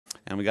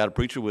and we got a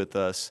preacher with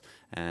us.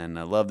 And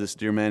I love this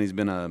dear man. He's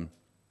been a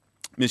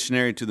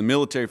missionary to the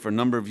military for a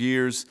number of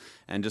years,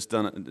 and just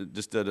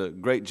did a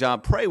great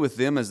job. Pray with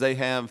them as they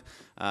have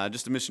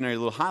just a missionary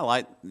little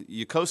highlight.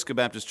 Yokota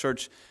Baptist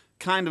Church,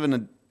 kind of in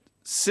a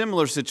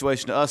similar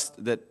situation to us,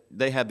 that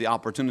they have the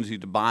opportunity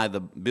to buy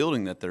the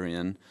building that they're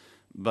in,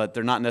 but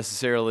they're not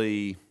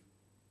necessarily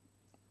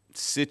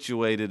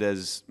situated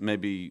as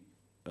maybe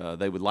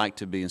they would like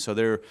to be, and so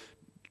they're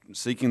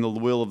seeking the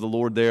will of the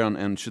Lord there,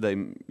 and should they,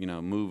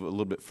 move a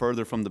little bit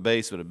further from the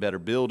base, but a better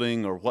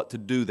building, or what to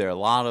do there. A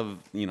lot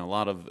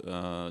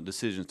of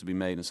decisions to be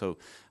made, and so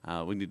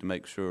we need to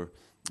make sure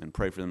and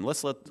pray for them.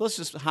 Let's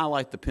just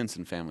highlight the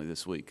Pinson family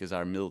this week as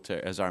our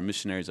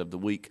missionaries of the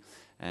week,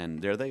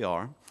 and there they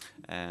are,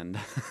 and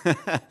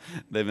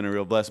they've been a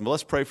real blessing. But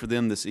let's pray for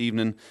them this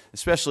evening,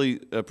 especially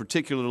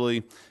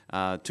particularly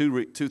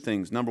two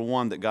things. Number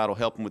one, that God will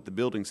help them with the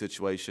building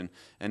situation,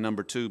 and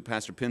number two,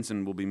 Pastor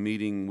Pinson will be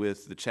meeting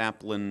with the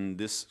chaplain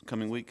this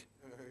coming week.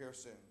 Here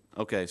soon.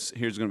 Okay, so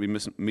here's going to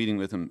be meeting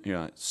with him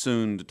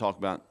soon to talk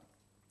about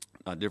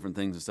different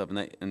things and stuff,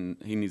 and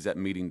he needs that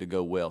meeting to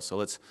go well. So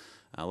let's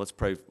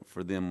pray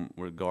for them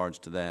with regards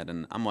to that.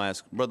 And I'm going to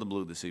ask Brother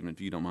Blue this evening,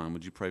 if you don't mind,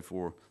 would you pray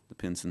for the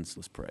Pinsons?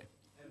 Let's pray.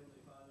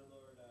 Heavenly Father,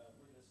 Lord,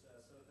 we're just so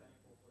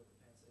thankful for the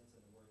Pinsons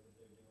and the work that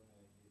they're doing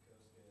at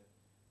Yokota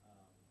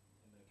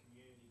and the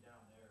community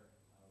down there.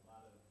 A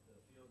lot of the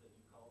field that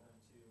you called them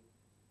to,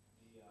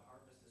 the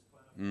harvest is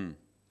plentiful. And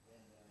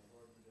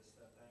Lord, we're just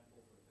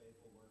thankful for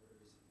faithful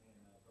workers and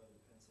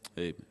Brother Pinson.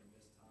 Amen.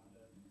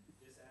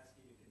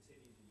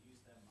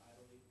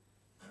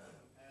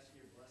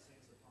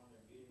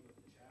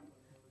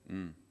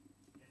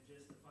 And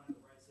just to find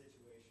the right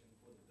situation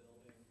for the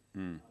building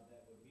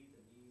that would meet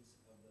the needs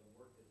of the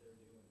work that they're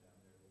doing down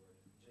there, Lord.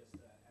 Just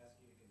ask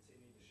you to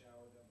continue to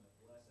shower them with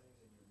blessings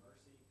and your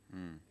mercy,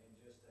 and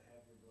just to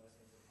have your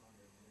blessings upon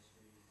their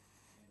ministry,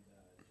 and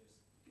just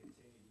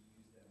continue to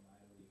use them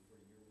mightily for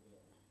your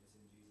will. It's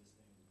in Jesus'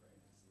 name we pray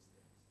and ask these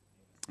things.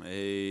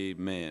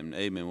 Amen.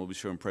 Amen. We'll be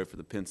sure and pray for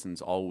the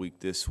Pinsons all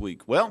week this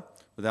week. Well,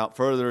 without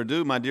further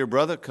ado, my dear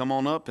brother, come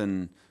on up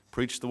and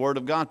preach the word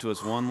of God to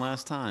us one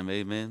last time.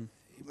 Amen.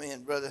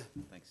 Amen, brother.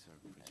 Thanks, sir.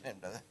 Amen,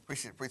 brother.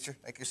 Appreciate it, preacher.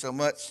 Thank you so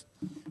much.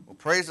 Well,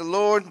 praise the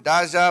Lord.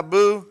 Daja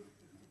bu.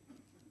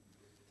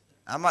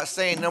 I'm not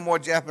saying no more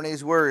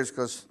Japanese words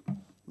because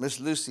Miss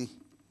Lucy,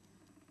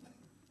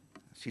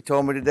 she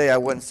told me today I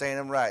wasn't saying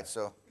them right,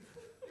 so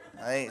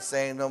I ain't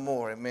saying no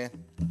more. Amen.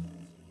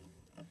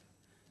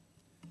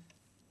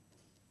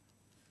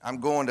 I'm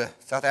going to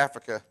South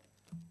Africa,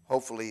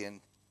 hopefully in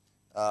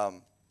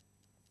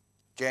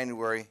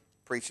January.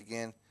 Preach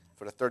again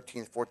for the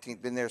 13th,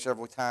 14th. Been there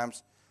several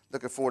times.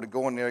 Looking forward to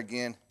going there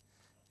again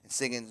and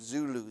singing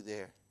Zulu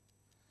there.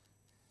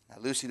 Now,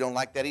 Lucy don't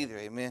like that either,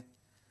 amen,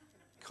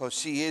 because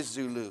she is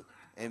Zulu,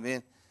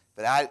 amen.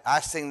 But I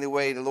sing the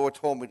way the Lord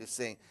told me to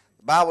sing.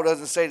 The Bible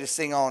doesn't say to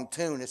sing on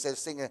tune. It says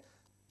sing a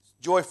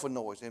joyful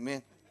noise,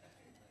 amen.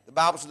 The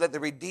Bible says let the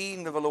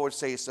redeemed of the Lord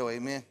say so,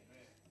 amen.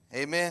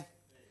 Amen.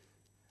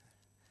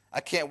 I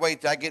can't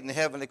wait till I get in the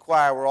heavenly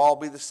choir. We'll all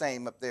be the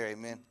same up there,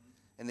 amen,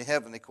 in the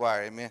heavenly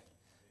choir, amen.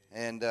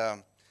 And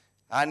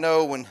I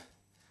know when the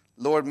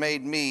Lord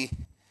made me,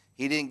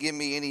 he didn't give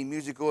me any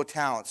musical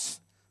talents,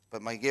 but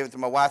he gave it to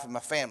my wife and my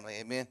family,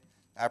 amen.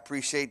 I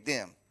appreciate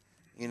them,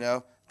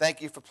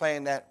 Thank you for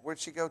playing that. Where'd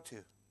she go to?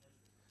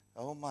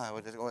 Oh, my.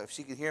 If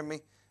she could hear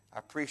me, I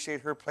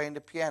appreciate her playing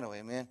the piano,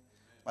 amen.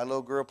 My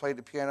little girl played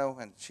the piano,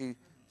 and she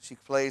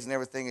plays and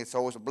everything. It's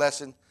always a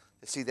blessing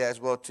to see that as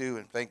well, too,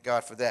 and thank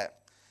God for that.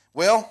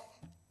 Well,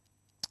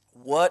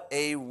 what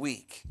a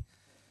week.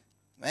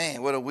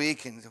 Man, what a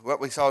week, and what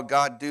we saw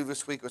God do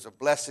this week was a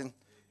blessing,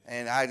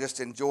 and I just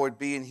enjoyed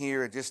being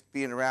here and just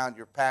being around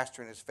your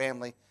pastor and his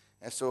family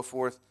and so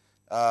forth.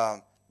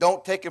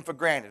 Don't take him for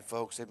granted,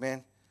 folks,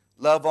 amen.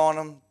 Love on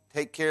them,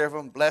 take care of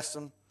them, bless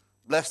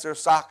their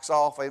socks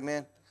off,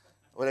 amen.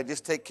 Well,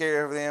 just take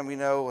care of them,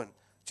 and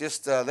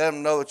just let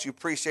them know that you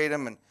appreciate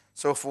them and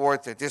so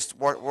forth, and just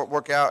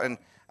work out. And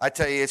I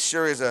tell you, it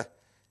sure is a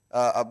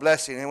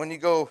blessing. And when you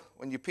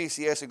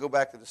PCS and go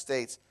back to the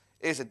States,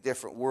 it's a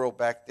different world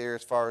back there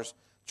as far as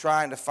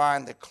trying to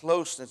find the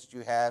closeness that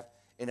you have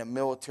in a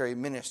military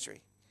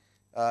ministry.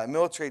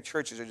 Military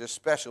churches are just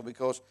special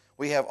because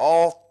we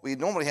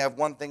normally have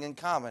one thing in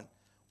common.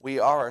 We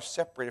are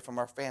separated from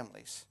our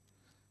families.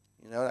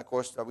 Of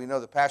course, we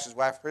know the pastor's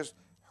wife,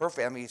 her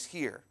family is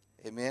here,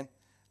 amen.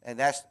 And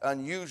that's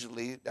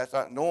that's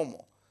not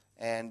normal.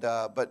 And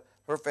but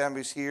her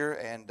family's here,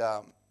 and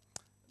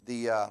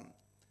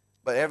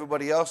but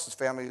everybody else's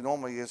family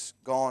normally is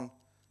gone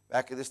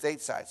back at the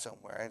stateside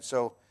somewhere. And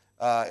so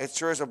it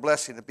sure is a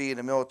blessing to be in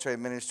the military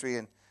ministry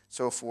and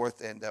so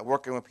forth, and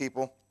working with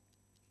people.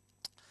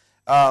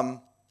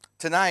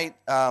 Tonight,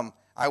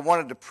 I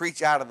wanted to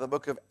preach out of the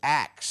book of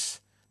Acts,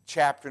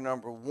 chapter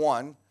number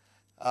 1,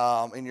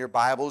 in your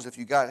Bibles. If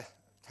you got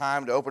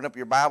time to open up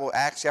your Bible,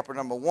 Acts chapter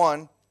number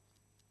 1.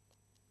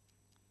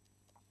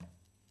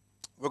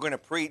 We're going to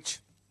preach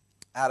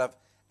out of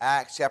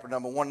Acts chapter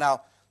number 1.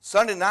 Now,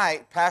 Sunday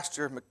night,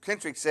 Pastor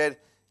McKittrick said,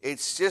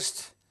 It's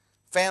just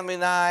family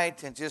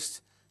night and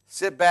just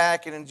sit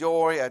back and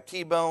enjoy a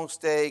T-bone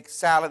steak,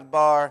 salad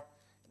bar,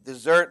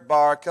 dessert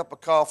bar, cup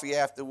of coffee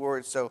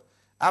afterwards. So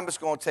I'm just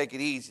going to take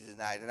it easy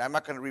tonight, and I'm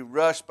not going to be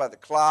rushed by the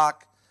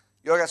clock.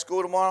 You all got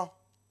school tomorrow?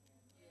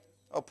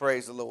 Oh,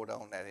 praise the Lord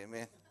on that,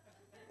 amen.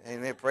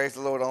 Amen, praise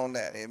the Lord on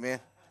that, amen.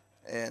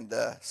 And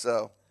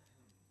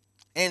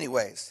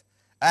anyways,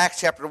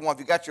 Acts chapter 1. If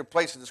you got your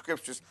place in the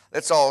scriptures,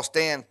 let's all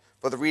stand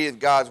for the reading of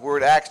God's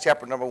word. Acts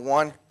chapter number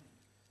 1.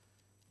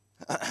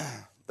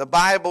 The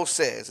Bible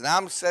says, and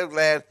I'm so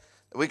glad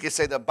that we can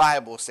say the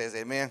Bible says,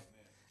 amen.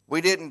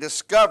 We didn't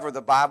discover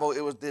the Bible,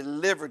 it was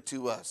delivered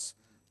to us.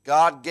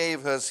 God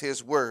gave us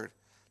his word.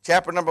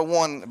 Chapter number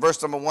 1,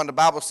 verse number 1, the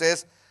Bible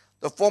says,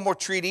 the formal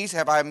treatise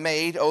have I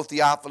made, O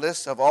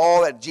Theophilus, of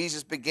all that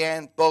Jesus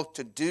began both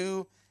to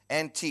do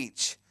and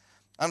teach,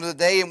 under the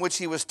day in which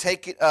he was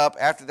taken up,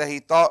 after that he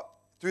thought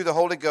through the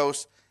Holy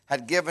Ghost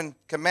had given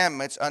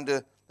commandments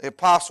unto the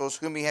apostles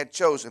whom he had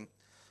chosen,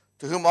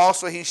 to whom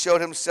also he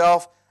showed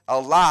himself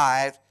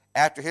alive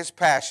after his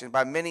passion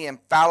by many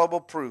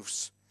infallible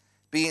proofs,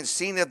 being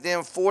seen of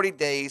them 40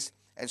 days,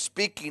 and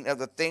speaking of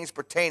the things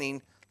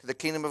pertaining to the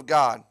kingdom of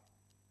God.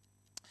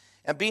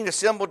 And being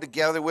assembled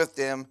together with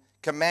them,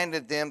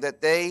 commanded them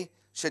that they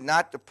should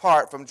not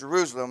depart from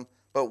Jerusalem,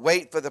 but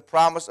wait for the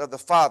promise of the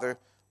Father,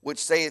 which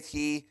saith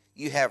he,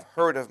 you have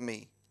heard of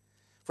me.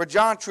 For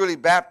John truly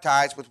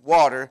baptized with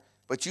water,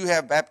 but you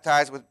have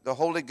baptized with the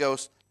Holy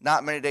Ghost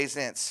not many days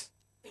hence.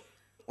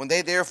 When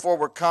they therefore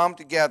were come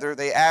together,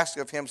 they asked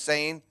of him,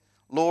 saying,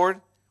 Lord,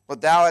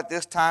 wilt thou at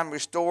this time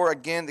restore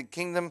again the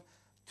kingdom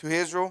to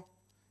Israel?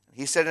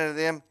 He said unto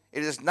them,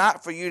 it is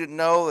not for you to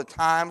know the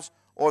times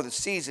or the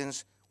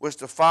seasons which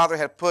the Father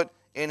hath put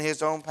in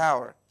his own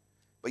power.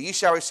 But ye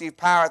shall receive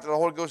power after the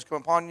Holy Ghost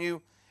come upon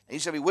you, and ye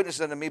shall be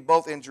witnesses unto me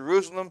both in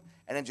Jerusalem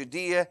and in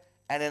Judea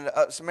and in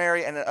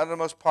Samaria and in the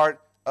uttermost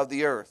part of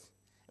the earth.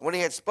 And when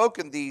he had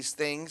spoken these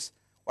things,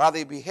 while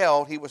they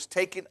beheld, he was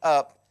taken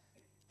up,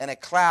 and a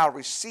cloud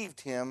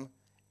received him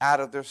out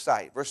of their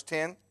sight. Verse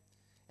 10,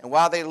 and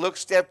while they looked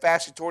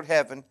steadfastly toward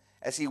heaven,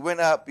 as he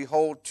went up,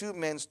 behold, two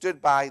men stood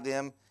by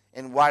them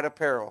in white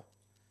apparel,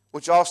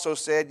 which also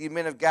said, ye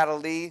men of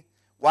Galilee,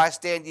 why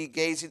stand ye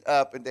gazing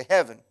up into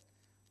heaven?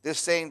 This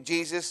same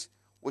Jesus,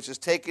 which is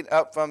taken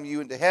up from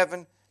you into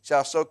heaven,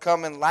 shall so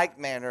come in like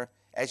manner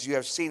as you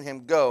have seen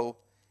him go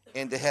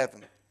into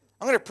heaven.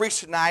 I'm going to preach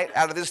tonight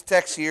out of this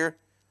text here,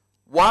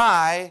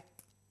 why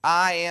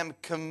I am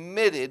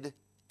committed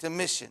to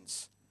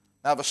missions.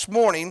 Now this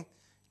morning,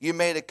 you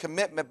made a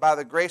commitment by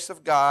the grace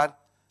of God,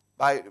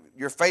 by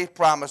your faith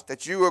promise,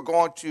 that you are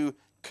going to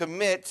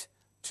commit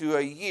to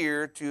a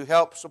year to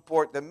help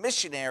support the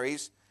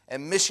missionaries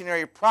and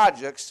missionary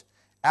projects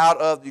out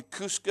of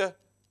Yokota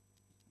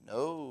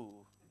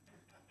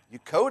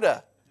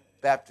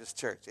Baptist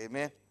Church.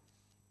 Amen.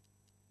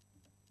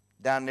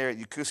 Down there at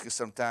Yokota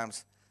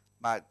sometimes,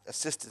 my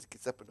assistant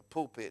gets up in the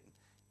pulpit.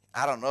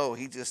 I don't know,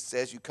 he just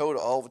says Yokota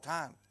all the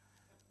time.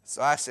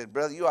 So I said,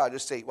 brother, you ought to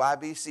just say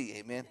YBC,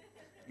 amen.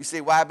 You say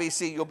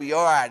YBC, you'll be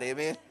all right,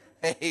 amen.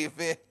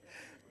 Amen.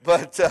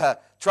 But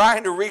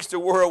trying to reach the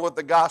world with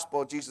the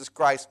gospel of Jesus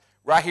Christ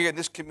right here in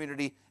this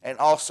community and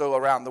also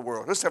around the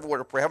world. Let's have a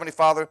word of prayer. Heavenly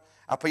Father,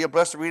 I pray you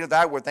bless the reading of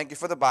thy word. Thank you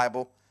for the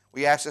Bible.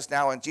 We ask this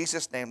now in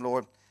Jesus' name,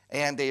 Lord,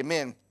 and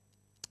amen.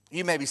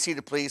 You may be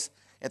seated, please,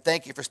 and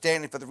thank you for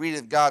standing for the reading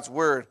of God's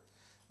word.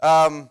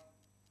 Now,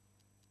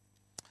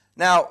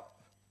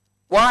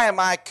 why am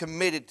I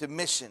committed to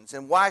missions,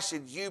 and why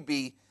should you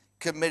be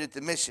committed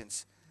to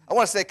missions? I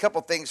want to say a couple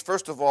things.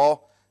 First of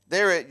all,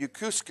 there at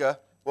Yokota,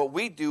 what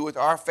we do with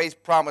our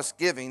faith promise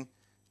giving,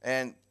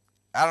 and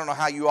I don't know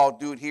how you all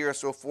do it here and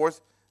so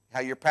forth,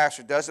 how your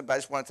pastor does it, but I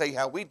just want to tell you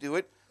how we do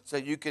it so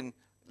you can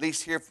at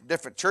least hear from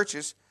different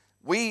churches.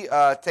 We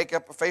take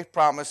up a faith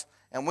promise,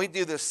 and we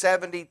do the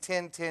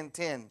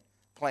 70-10-10-10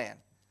 plan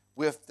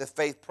with the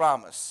faith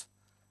promise.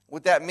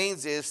 What that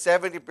means is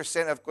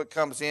 70% of what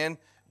comes in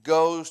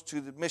goes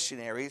to the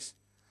missionaries,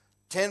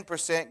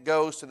 10%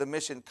 goes to the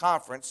mission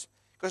conference,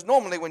 because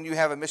normally when you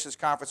have a missions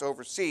conference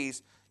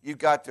overseas, you've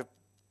got to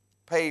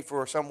pay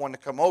for someone to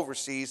come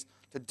overseas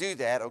to do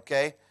that,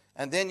 okay?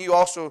 And then you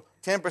also,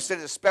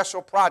 10% is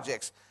special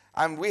projects.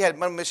 We had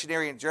one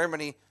missionary in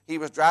Germany. He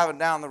was driving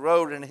down the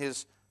road and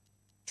his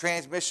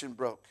transmission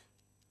broke.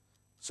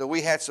 So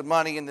we had some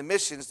money in the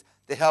missions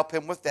to help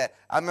him with that.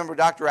 I remember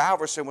Dr.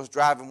 Alverson was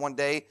driving one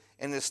day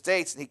in the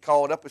States, and he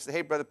called up and said,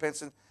 hey, Brother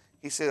Pinson,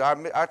 he said,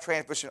 our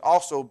transmission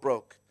also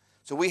broke.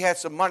 So we had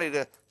some money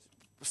to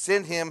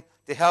send him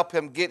to help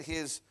him get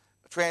his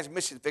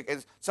transmission fixed.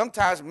 And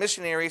sometimes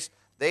missionaries,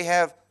 they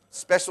have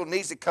special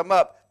needs that come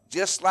up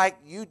just like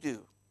you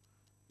do.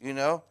 You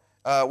know,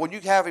 when you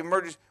have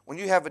emergency, when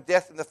you have a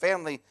death in the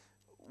family,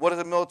 what does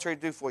the military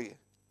do for you?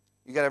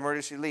 You got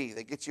emergency leave.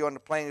 They get you on the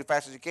plane as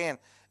fast as you can.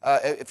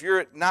 If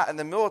you're not in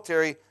the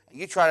military and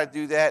you try to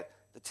do that,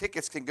 the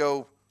tickets can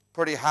go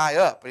pretty high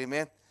up.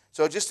 Amen.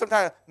 So just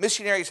sometimes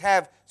missionaries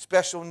have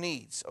special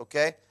needs.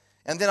 Okay,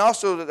 and then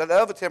also the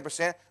other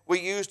 10% we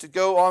use to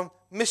go on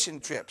mission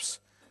trips.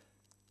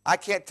 I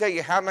can't tell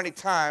you how many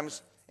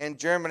times in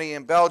Germany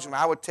and Belgium,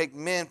 I would take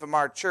men from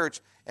our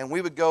church, and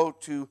we would go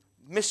to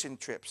mission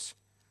trips.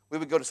 We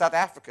would go to South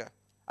Africa.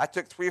 I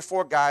took 3 or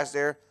 4 guys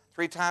there,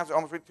 3 times,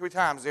 almost three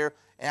times there,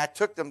 and I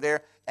took them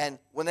there. And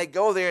when they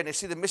go there and they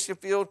see the mission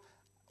field,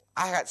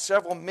 I got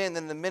several men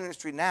in the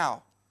ministry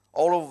now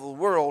all over the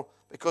world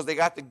because they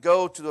got to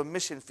go to the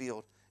mission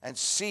field and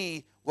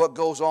see what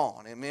goes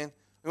on. Amen.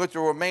 We went to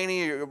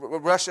Romania,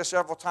 Russia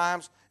several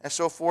times, and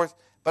so forth.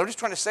 But I'm just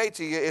trying to say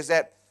to you is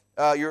that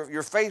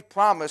your faith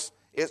promise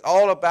is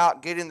all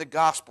about getting the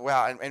gospel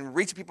out and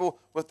reaching people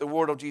with the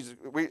word of Jesus,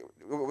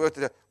 with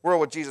the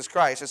word of Jesus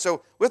Christ. And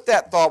so, with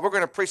that thought, we're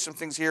going to preach some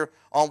things here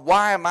on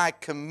why am I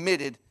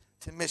committed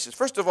to missions.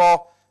 First of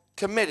all,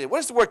 committed. What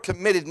does the word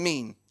committed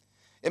mean?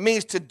 It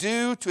means to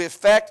do, to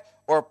effect,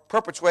 or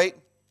perpetuate,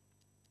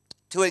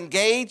 to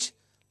engage,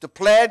 to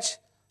pledge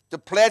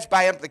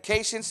by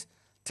implications,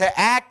 to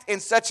act in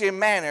such a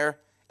manner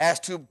as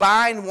to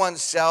bind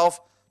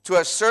oneself to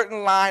a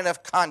certain line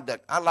of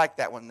conduct. I like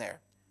that one there.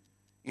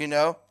 You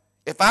know,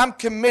 if I'm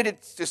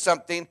committed to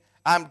something,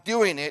 I'm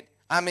doing it,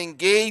 I'm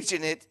engaged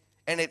in it,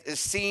 and it is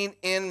seen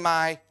in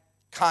my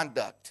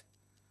conduct.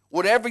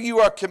 Whatever you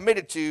are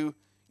committed to,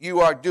 you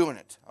are doing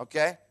it,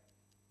 okay?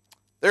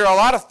 There are a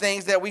lot of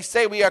things that we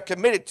say we are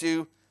committed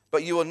to,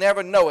 but you will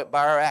never know it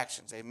by our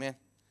actions, amen?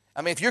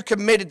 I mean, if you're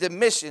committed to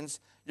missions,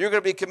 you're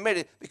going to be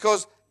committed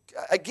because,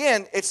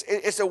 again,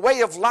 it's a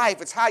way of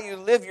life. It's how you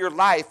live your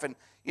life. And,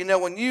 you know,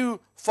 when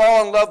you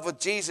fall in love with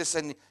Jesus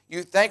and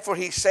you're thankful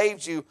he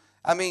saved you,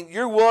 I mean,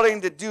 you're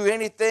willing to do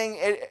anything,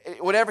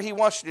 whatever he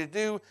wants you to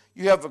do.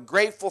 You have a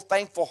grateful,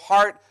 thankful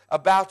heart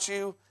about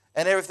you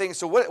and everything.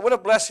 So what a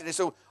blessing.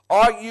 So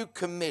are you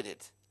committed?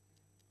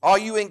 Are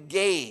you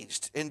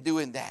engaged in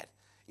doing that?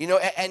 You know,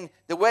 and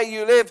the way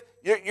you live,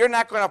 you're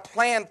not going to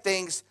plan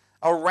things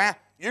around.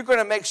 You're going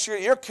to make sure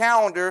your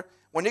calendar,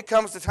 when it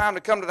comes to time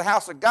to come to the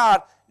house of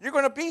God, you're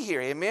going to be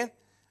here, amen?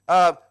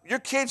 Your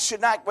kids should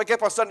not wake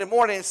up on Sunday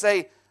morning and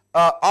say,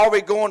 are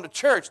we going to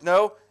church?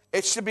 No.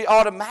 It should be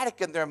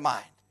automatic in their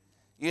mind.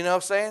 You know what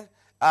I'm saying?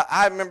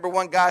 I remember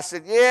one guy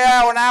said,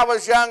 yeah, when I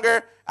was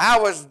younger, I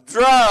was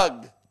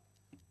drugged.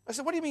 I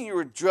said, what do you mean you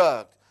were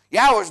drugged?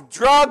 Yeah, I was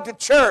drugged to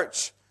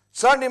church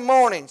Sunday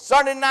morning,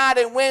 Sunday night,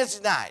 and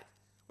Wednesday night.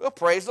 Well,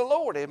 praise the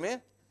Lord,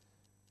 amen.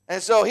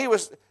 And so he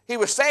was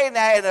saying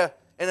that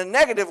in a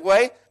negative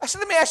way. I said,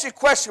 let me ask you a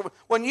question.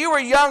 When you were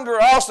younger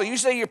also, you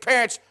say your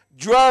parents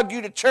drug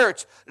you to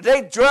church. Did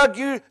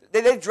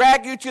they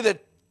drag you to the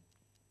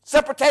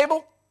supper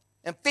table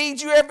and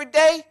feed you every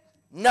day?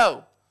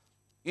 No.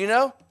 You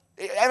know?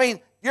 I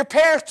mean, your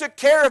parents took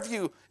care of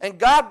you, and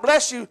God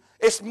bless you.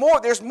 There's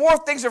more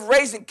things of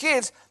raising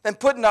kids than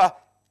putting a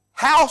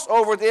house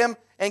over them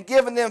and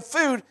giving them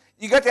food.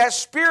 You got that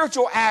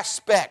spiritual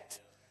aspect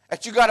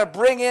that you got to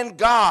bring in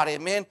God,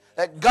 amen?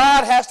 That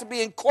God has to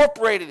be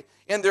incorporated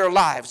in their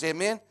lives,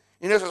 amen?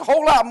 You know, there's a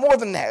whole lot more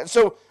than that.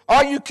 So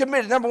are you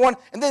committed, number one?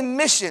 And then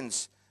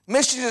missions.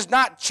 Missions is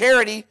not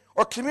charity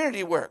or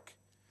community work.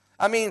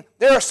 I mean,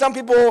 there are some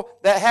people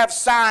that have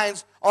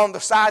signs on the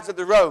sides of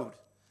the road,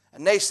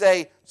 and they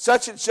say,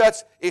 such and such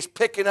is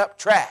picking up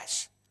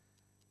trash.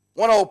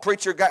 One old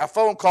preacher got a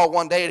phone call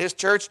one day at his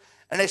church,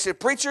 and they said,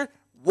 preacher,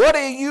 what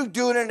are you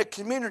doing in the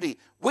community?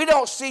 We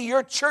don't see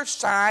your church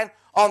sign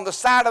on the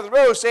side of the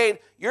road saying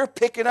you're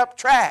picking up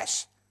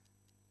trash.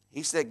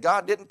 He said,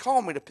 God didn't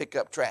call me to pick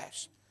up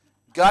trash.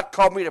 God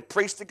called me to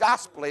preach the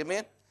gospel,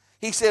 amen?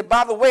 He said,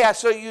 by the way,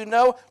 so you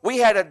know, we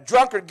had a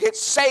drunkard get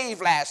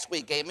saved last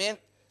week, amen?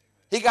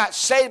 He got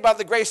saved by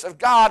the grace of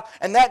God,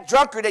 and that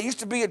drunkard that used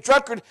to be a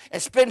drunkard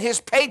and spend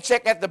his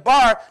paycheck at the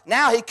bar,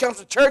 now he comes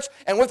to church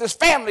and with his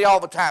family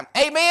all the time.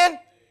 Amen?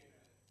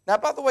 Now,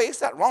 by the way,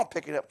 it's not wrong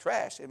picking up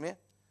trash, amen?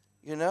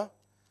 You know?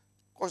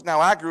 Of course,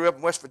 now I grew up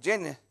in West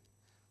Virginia.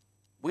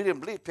 We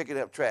didn't believe picking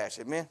up trash,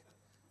 amen?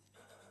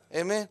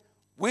 Amen?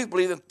 We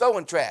believe in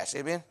throwing trash,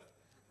 amen?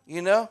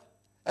 You know?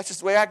 That's just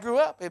the way I grew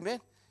up,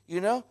 amen?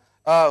 You know?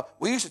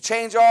 We used to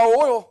change our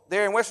oil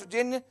there in West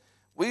Virginia.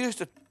 We used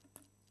to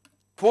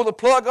pull the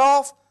plug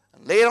off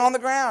and lay it on the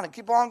ground and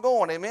keep on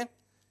going, amen?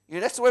 You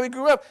know, that's the way we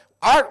grew up.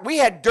 We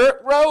had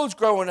dirt roads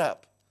growing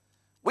up.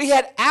 We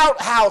had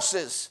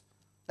outhouses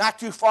not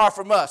too far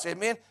from us,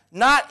 amen?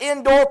 Not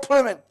indoor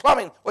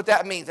plumbing, what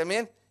that means,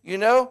 amen? You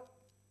know?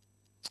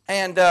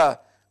 And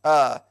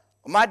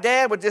my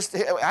dad would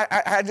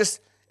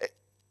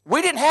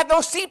we didn't have no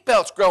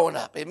seatbelts growing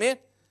up, amen?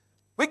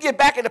 We'd get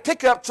back in the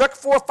pickup truck,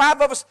 4 or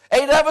 5 of us,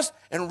 8 of us,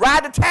 and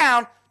ride to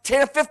town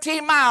 10 or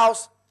 15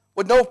 miles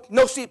with no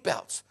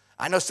seatbelts.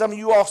 I know some of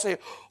you all say,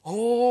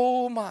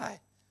 oh my.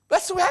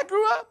 That's the way I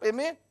grew up,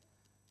 amen?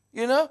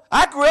 You know,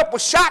 I grew up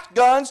with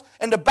shotguns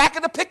in the back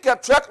of the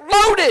pickup truck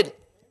loaded.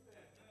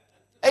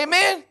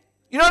 Amen?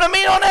 You know what I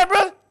mean on that,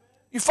 brother?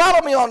 You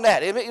follow me on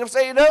that, amen? You know what I'm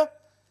saying, you know?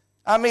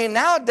 I mean,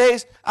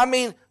 nowadays, I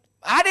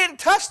never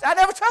touched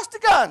the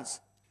guns,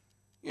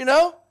 you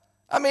know?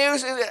 I mean,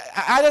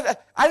 I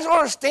just don't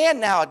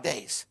understand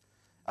nowadays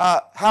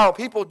how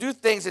people do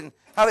things and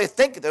how they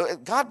think.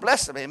 God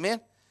bless them, amen?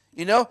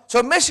 You know?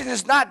 So mission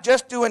is not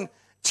just doing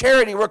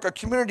charity work or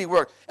community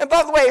work. And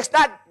by the way, it's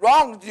not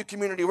wrong to do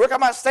community work. I'm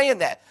not saying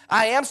that.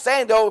 I am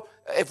saying, though,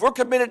 if we're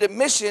committed to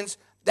missions,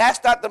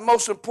 that's not the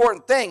most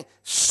important thing.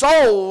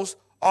 Souls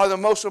are the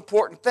most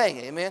important thing.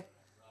 Amen?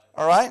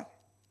 All right?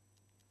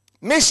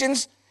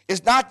 Missions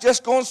is not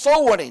just going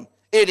soul winning.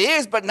 It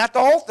is, but not the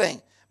whole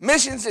thing.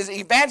 Missions is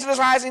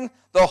evangelizing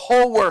the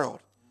whole world.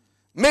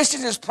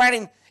 Missions is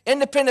planting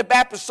independent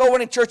Baptist soul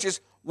winning churches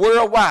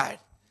worldwide.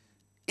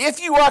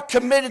 If you are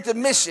committed to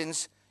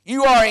missions,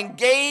 you are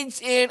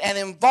engaged in and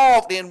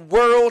involved in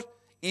world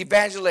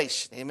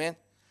evangelization. Amen?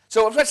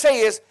 So what I'm say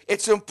is,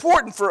 it's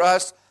important for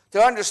us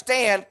to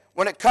understand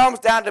when it comes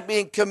down to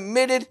being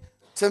committed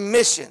to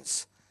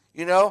missions.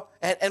 You know?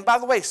 And by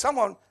the way,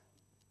 someone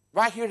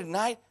right here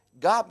tonight,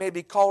 God may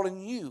be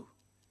calling you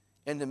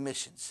into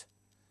missions.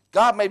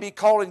 God may be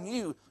calling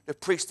you to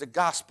preach the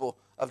gospel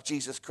of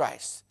Jesus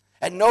Christ.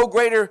 And no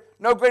greater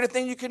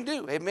thing you can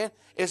do, amen,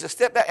 is to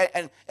step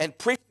back and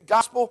preach the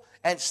gospel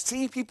and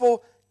see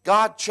people,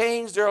 God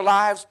change their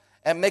lives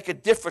and make a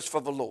difference for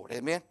the Lord,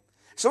 amen.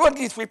 So I'm going to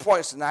give you 3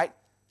 points tonight.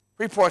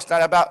 3 points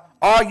tonight about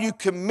are you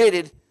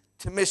committed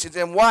to missions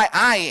and why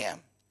I am.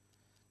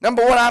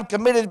 Number one, I'm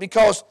committed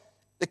because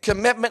the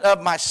commitment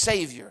of my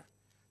Savior,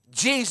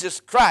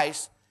 Jesus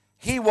Christ,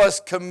 he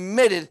was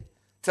committed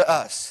to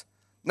us.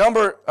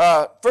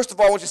 First of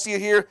all, what you see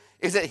here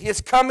is that he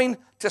is coming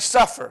to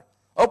suffer.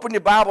 Open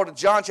your Bible to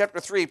John chapter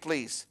 3,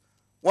 please.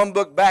 One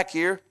book back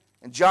here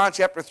in John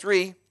chapter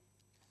 3.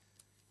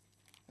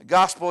 The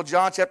Gospel of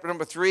John chapter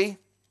number 3.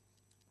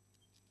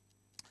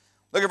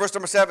 Look at verse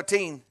number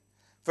 17.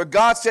 For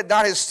God sent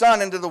not his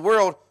Son into the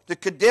world to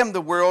condemn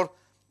the world,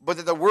 but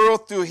that the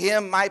world through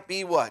him might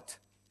be what?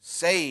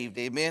 Saved.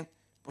 Amen.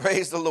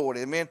 Praise the Lord.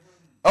 Amen.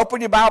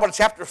 Open your Bible to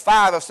chapter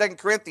 5 of 2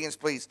 Corinthians,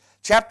 please.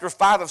 Chapter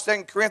 5 of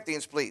 2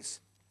 Corinthians, please.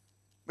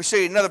 Let me show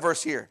you another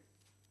verse here.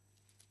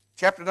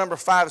 Chapter number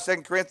 5 of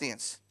 2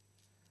 Corinthians.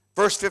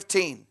 Verse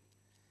 15.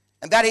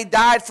 And that he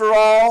died for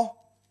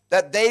all,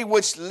 that they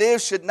which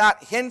live should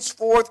not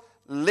henceforth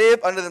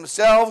live unto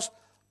themselves,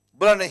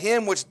 but unto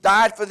him which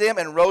died for them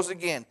and rose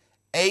again.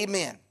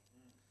 Amen.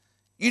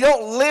 You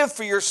don't live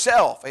for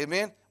yourself.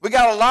 Amen. We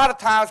got a lot of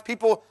times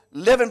people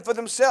living for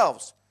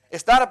themselves.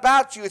 It's not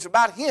about you. It's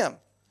about him.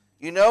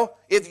 You know,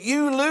 if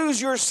you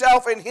lose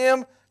yourself in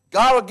him,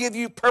 God will give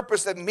you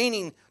purpose and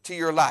meaning to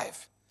your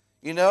life.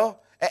 You know,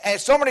 and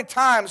so many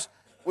times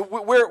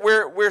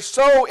we're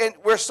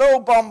so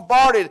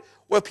bombarded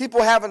with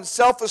people having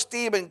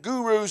self-esteem and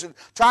gurus and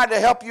trying to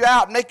help you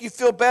out and make you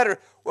feel better.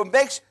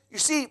 You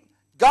see,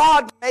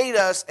 God made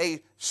us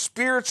a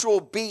spiritual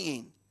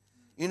being.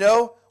 You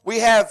know, we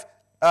have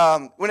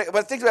when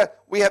I think about it,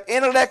 we have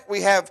intellect,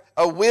 we have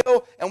a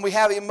will, and we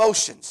have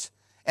emotions,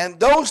 and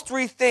those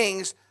three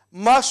things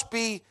must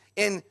be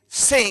in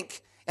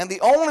sync, and the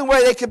only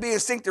way they can be in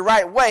sync the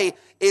right way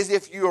is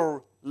if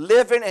you're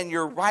living and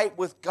you're right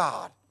with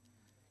God,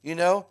 you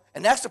know,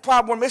 and that's the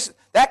problem we're missing,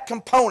 that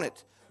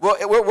component. Well,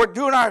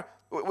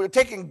 we're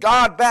taking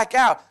God back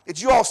out. Did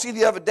you all see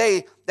the other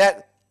day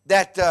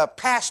that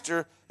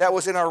pastor that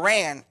was in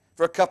Iran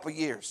for a couple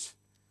years?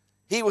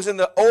 He was in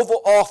the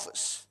Oval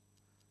Office.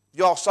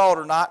 Y'all saw it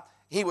or not?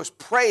 He was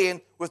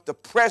praying with the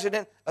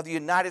President of the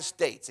United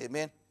States,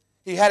 amen.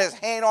 He had his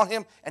hand on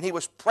him, and he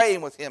was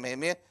praying with him,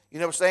 amen. You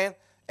know what I'm saying?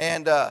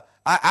 And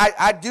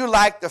I do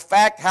like the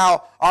fact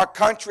how our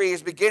country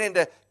is beginning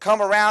to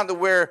come around to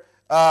where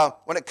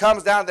when it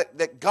comes down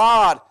that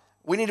God,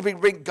 we need to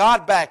bring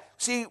God back.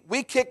 See,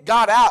 we kicked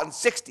God out in the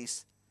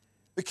 60s.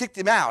 We kicked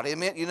him out,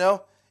 amen, you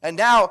know. And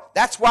now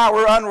that's why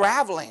we're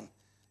unraveling.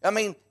 I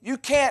mean, you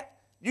can't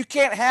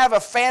have a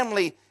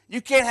family,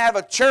 you can't have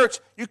a church,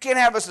 you can't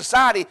have a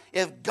society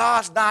if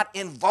God's not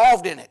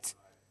involved in it.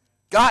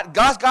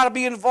 God's got to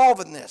be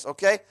involved in this,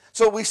 okay?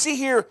 So we see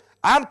here,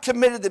 I'm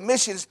committed to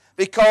missions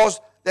because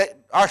that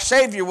our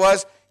Savior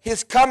was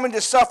his coming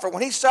to suffer.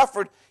 When he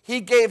suffered,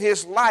 he gave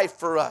his life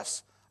for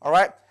us, all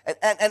right?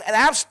 And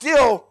I'm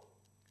still,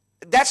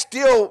 that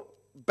still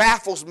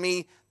baffles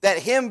me that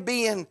him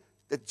being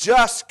the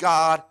just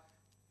God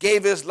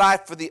gave his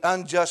life for the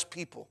unjust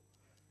people.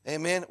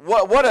 Amen.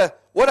 What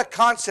a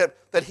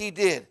concept that he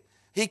did.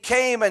 He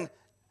came and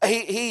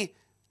he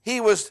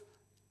was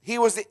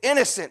the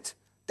innocent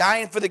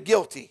dying for the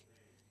guilty.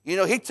 You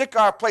know, he took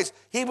our place.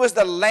 He was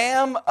the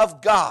Lamb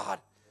of God.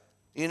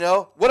 You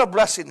know, what a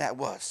blessing that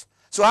was.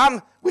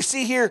 So we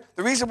see here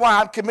the reason why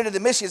I'm committed to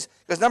missions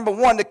is number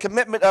one, the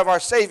commitment of our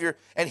Savior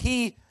and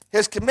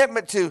his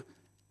commitment to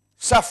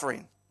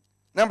suffering.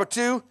 Number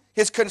two,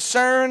 his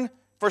concern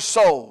for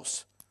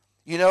souls.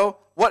 You know,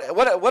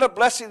 what a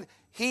blessing.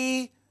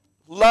 He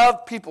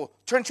loved people.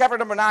 Turn chapter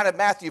number 9 of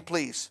Matthew,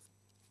 please.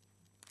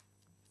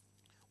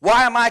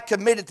 Why am I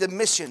committed to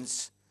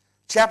missions?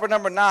 Chapter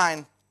number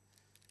 9.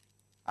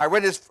 I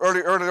read this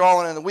earlier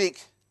on in the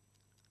week.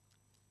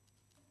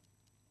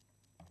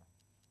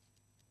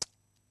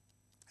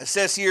 It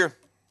says here,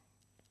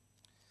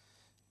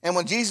 and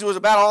when Jesus was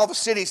about all the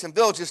cities and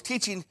villages,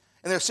 teaching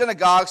in their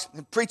synagogues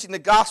and preaching the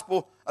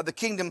gospel of the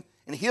kingdom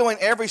and healing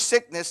every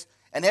sickness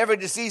and every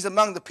disease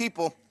among the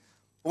people,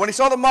 When he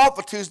saw the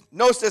multitudes,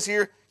 notice this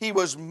here, he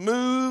was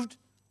moved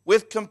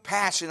with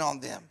compassion on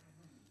them.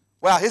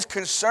 Wow, his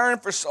concern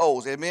for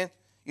souls, amen?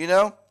 You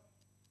know,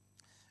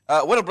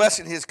 what a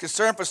blessing, his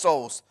concern for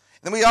souls.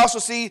 And then we also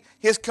see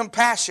his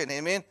compassion,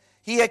 amen?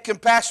 He had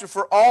compassion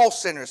for all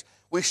sinners.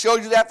 We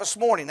showed you that this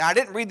morning. Now, I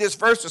didn't read this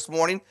verse this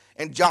morning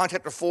in John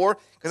chapter 4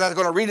 because I was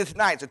going to read it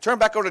tonight. So turn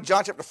back over to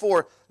John chapter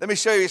 4. Let me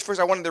show you this first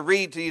I wanted to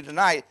read to you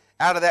tonight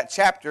out of that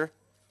chapter.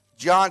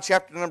 John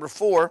chapter number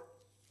 4.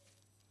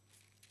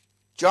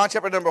 John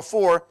chapter number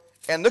 4.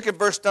 And look at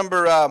verse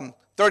number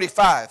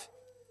 35.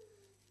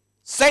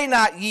 Say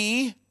not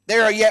ye,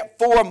 there are yet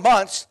 4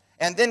 months,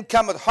 and then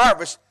cometh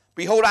harvest.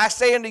 Behold, I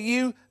say unto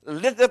you,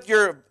 lift up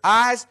your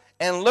eyes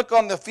and look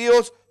on the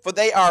fields, for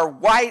they are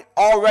white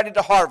already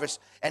to harvest.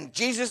 And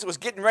Jesus was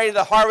getting ready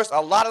to harvest a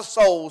lot of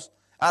souls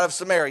out of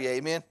Samaria,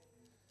 amen?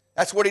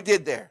 That's what he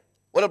did there.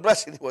 What a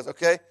blessing it was,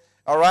 okay?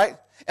 All right?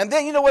 And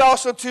then you know what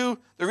also, too?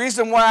 The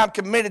reason why I'm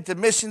committed to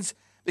missions,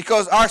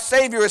 because our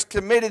Savior is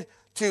committed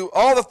to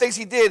all the things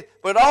he did,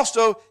 but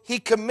also he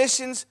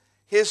commissions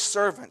his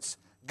servants.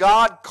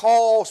 God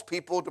calls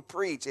people to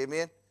preach,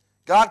 amen?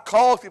 God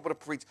calls people to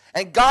preach.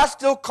 And God's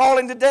still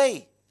calling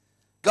today.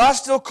 God's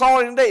still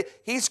calling today.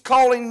 He's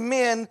calling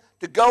men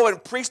to go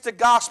and preach the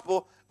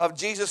gospel of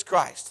Jesus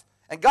Christ.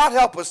 And God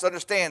help us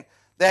understand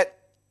that,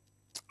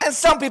 and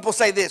some people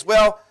say this,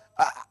 well,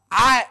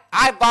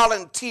 I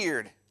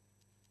volunteered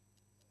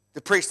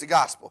to preach the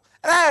gospel.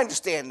 And I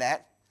understand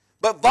that.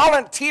 But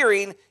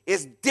volunteering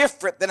is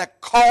different than a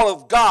call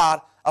of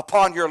God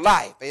upon your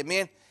life,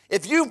 amen?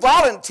 If you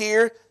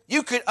volunteer,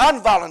 you could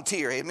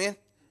unvolunteer, amen?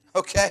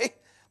 Okay?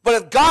 But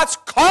if God's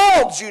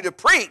called you to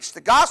preach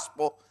the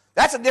gospel,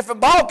 that's a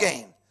different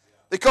ballgame.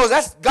 Because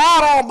that's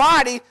God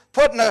Almighty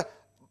putting an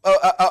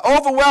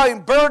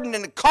overwhelming burden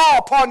and a call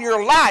upon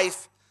your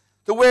life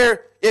to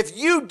where if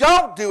you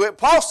don't do it,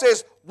 Paul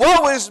says,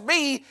 woe is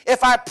me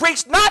if I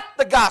preach not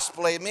the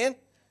gospel, amen?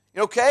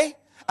 Okay?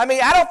 I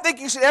mean, I don't think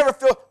you should ever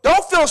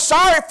don't feel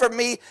sorry for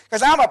me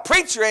because I'm a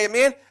preacher,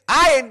 amen?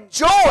 I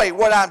enjoy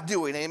what I'm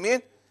doing,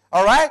 amen?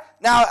 All right?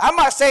 Now, I'm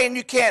not saying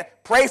you can't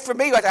pray for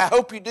me, like I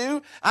hope you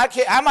do.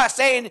 I'm not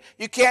saying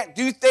you can't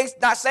do things,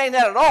 not saying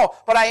that at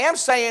all. What I am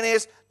saying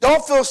is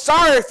don't feel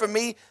sorry for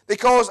me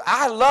because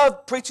I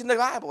love preaching the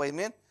Bible,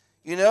 amen?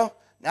 You know?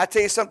 Now, I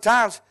tell you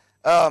sometimes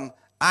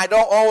I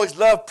don't always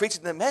love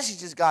preaching the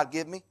messages God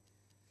give me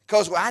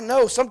because I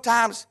know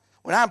sometimes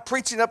when I'm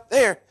preaching up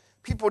there,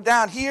 people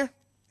down here,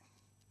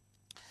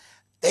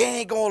 they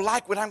ain't going to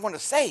like what I'm going to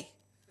say.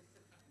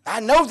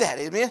 I know that,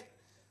 amen?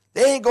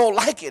 They ain't going to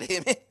like it,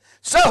 amen?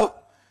 So,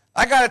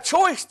 I got a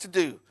choice to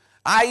do.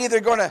 I either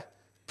going to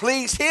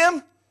please him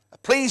or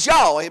please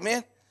y'all,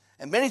 amen?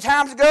 And many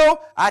times ago,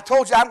 I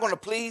told you I'm going to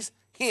please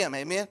him,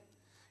 amen?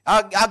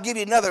 I'll give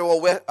you another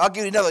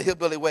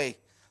hillbilly way.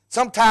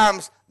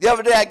 Sometimes, the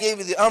other day I gave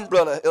you the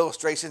umbrella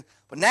illustration,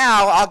 but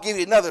now I'll give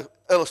you another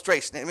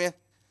illustration, amen?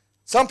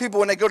 Some people,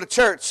 when they go to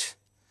church,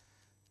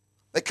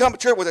 they come to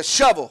church with a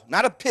shovel,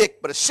 not a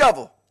pick, but a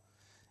shovel.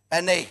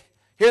 And they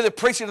hear the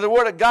preaching of the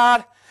word of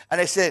God,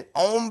 and they say,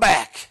 on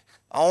back,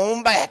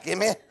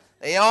 amen.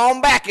 They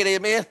on back it,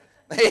 amen.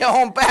 They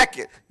on back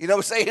it. You know what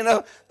I'm saying? You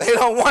know, they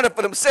don't want it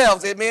for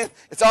themselves, amen.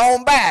 It's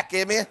on back,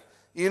 amen.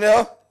 You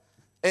know?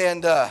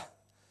 And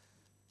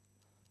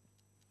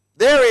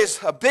there is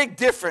a big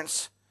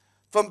difference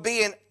from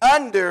being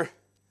under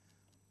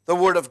the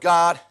word of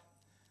God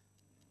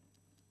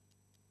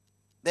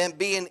than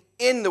being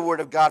in the word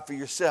of God for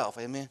yourself,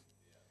 amen.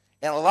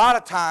 And a lot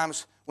of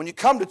times when you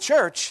come to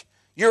church,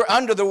 you're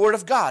under the word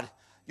of God.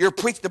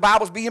 The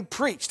Bible's being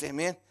preached,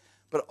 amen.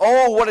 But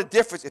oh, what a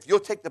difference if you'll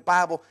take the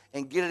Bible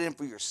and get it in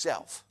for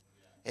yourself,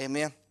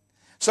 amen.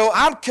 So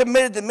I'm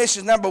committed to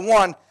missions, number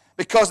one,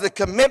 because of the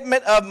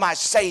commitment of my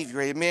Savior,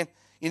 amen.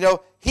 You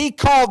know, he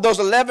called those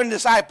 11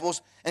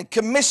 disciples and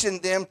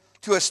commissioned them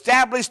to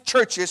establish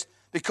churches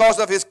because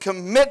of his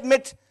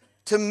commitment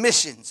to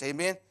missions,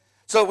 amen.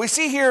 So we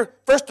see here,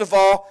 first of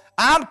all,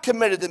 I'm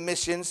committed to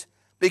missions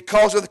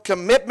because of the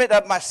commitment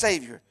of my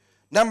Savior.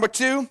 Number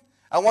two,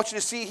 I want you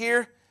to see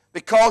here,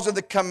 because of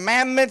the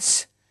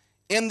commandments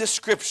in the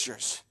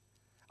Scriptures.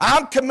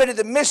 I'm committed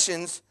to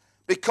missions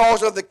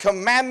because of the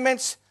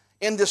commandments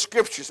in the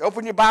Scriptures.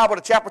 Open your Bible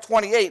to chapter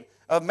 28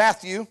 of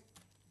Matthew.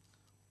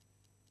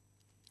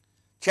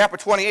 Chapter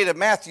 28 of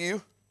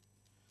Matthew.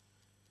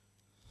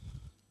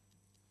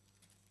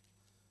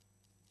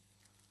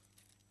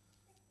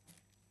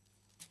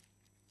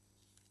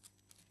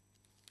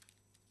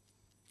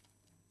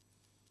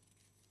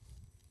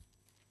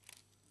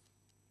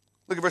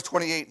 Look at verse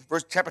 28,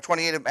 chapter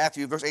 28 of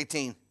Matthew, verse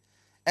 18.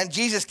 And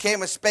Jesus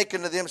came and spake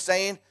unto them,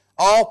 saying,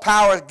 all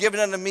power is given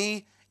unto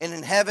me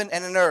in heaven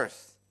and in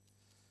earth.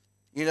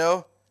 You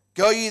know,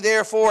 go ye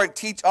therefore and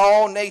teach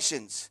all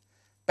nations,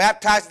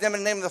 baptizing them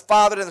in the name of the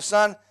Father and the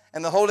Son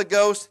and the Holy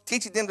Ghost,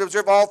 teaching them to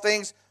observe all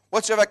things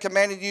whatsoever I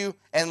commanded you,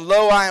 and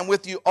lo, I am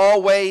with you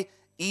always,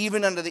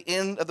 even unto the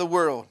end of the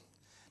world.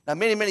 Now,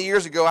 many, many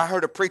years ago, I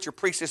heard a preacher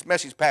preach this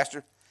message,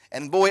 Pastor,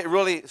 and boy, it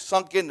really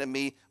sunk into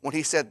me when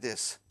he said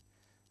this.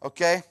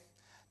 Okay?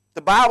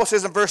 the Bible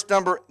says in verse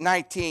number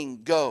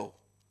 19, go.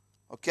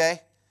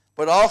 Okay?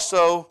 But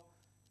also,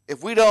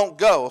 if we don't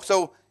go,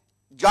 so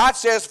God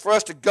says for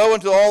us to go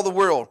into all the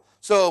world.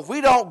 So if we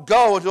don't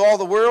go into all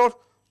the world,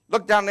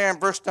 look down there in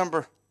verse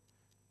number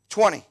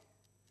 20.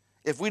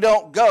 If we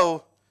don't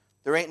go,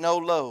 there ain't no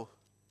lo.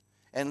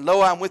 And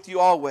lo, I'm with you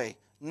always.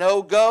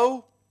 No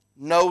go,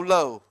 no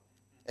lo.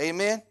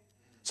 Amen?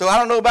 So I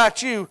don't know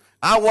about you.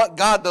 I want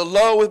God to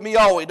lo with me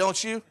always,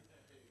 don't you?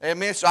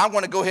 Amen? So I'm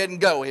going to go ahead and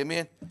go.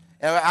 Amen?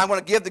 And I'm going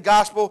to give the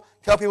gospel,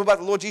 tell people about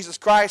the Lord Jesus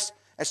Christ.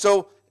 And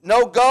so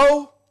no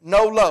go,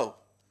 no lo.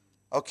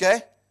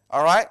 Okay?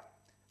 All right?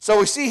 So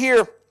we see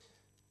here,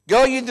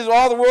 go ye into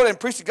all the world and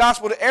preach the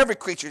gospel to every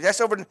creature. That's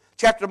over in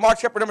Mark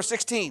chapter number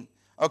 16.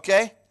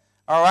 Okay?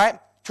 All right?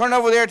 Turn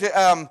over there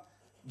to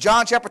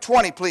John chapter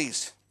 20,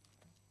 please.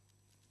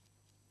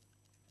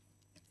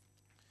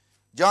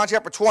 John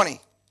chapter 20.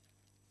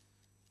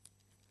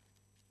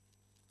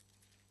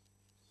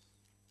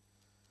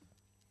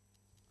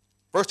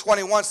 Verse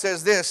 21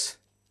 says this,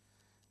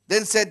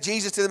 then said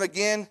Jesus to them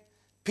again,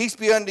 peace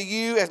be unto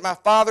you, as my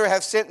Father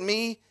hath sent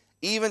me,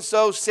 even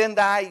so send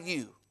I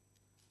you.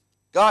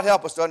 God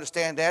help us to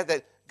understand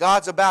that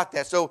God's about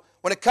that. So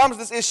when it comes to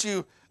this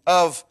issue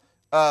of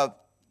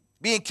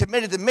being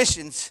committed to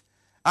missions,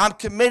 I'm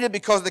committed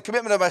because of the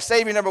commitment of my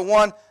Savior, number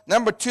one.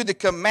 Number two, the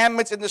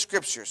commandments in the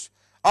Scriptures.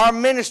 Our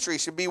ministry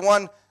should be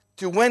one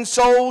to win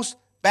souls,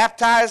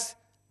 baptize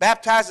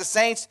the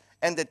saints,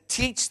 and to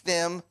teach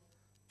them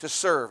to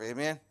serve.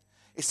 Amen.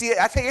 You see,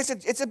 I think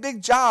it's a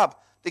big job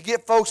to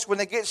get folks, when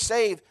they get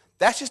saved,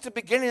 that's just the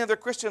beginning of their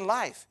Christian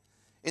life.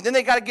 And then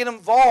they got to get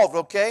involved,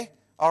 okay?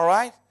 All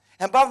right?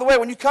 And by the way,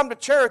 when you come to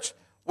church,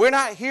 we're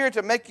not here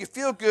to make you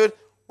feel good.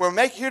 We're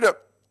here to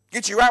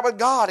get you right with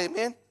God,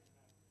 amen?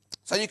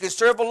 So you can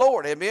serve the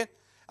Lord, amen?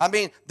 I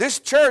mean, this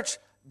church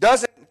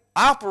doesn't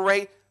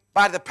operate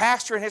by the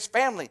pastor and his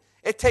family.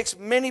 It takes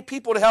many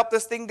people to help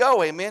this thing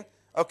go, amen?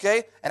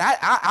 Okay? And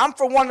I'm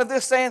for one of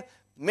this saying,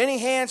 many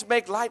hands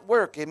make light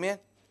work, amen?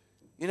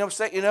 You know what I'm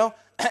saying? You know?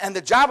 And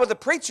the job of the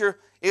preacher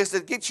is to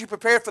get you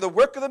prepared for the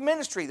work of the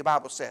ministry, the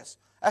Bible says.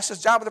 That's the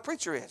job of the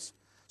preacher is.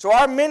 So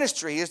our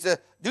ministry is to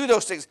do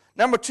those things.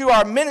 Number two,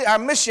 our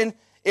mission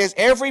is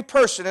every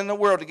person in the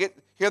world to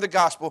hear the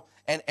gospel,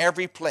 and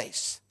every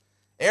place.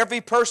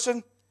 Every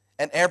person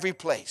and every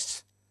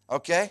place.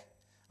 Okay?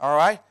 All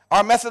right?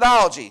 Our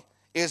methodology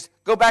is,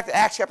 go back to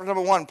Acts chapter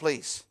number 1,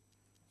 please.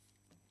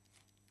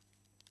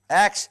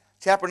 Acts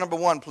chapter number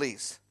 1,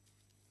 please.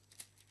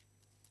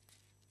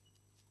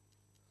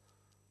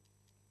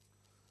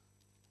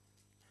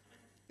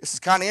 This is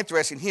kind of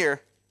interesting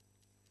here.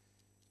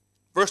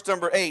 Verse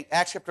number 8,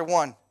 Acts chapter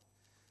 1.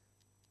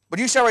 But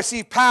you shall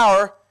receive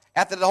power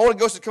after the Holy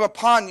Ghost has come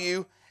upon you.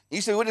 And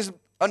you shall be witness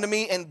unto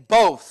me in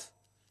both.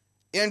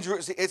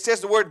 It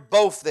says the word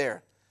both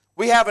there.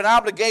 We have an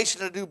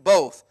obligation to do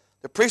both.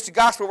 To preach the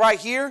gospel right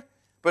here,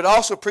 but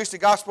also preach the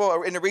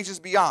gospel in the regions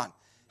beyond.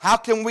 How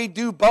can we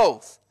do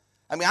both?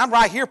 I mean, I'm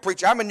right here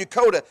preaching. I'm in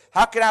Yokota.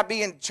 How can I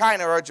be in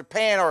China or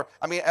Japan or,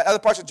 other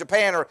parts of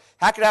Japan, or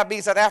how can I be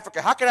in South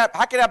Africa? How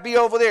can I be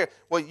over there?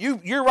 Well,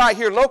 you're right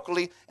here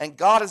locally, and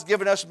God has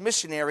given us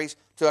missionaries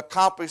to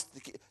accomplish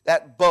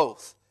that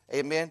both.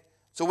 Amen?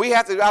 So we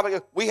have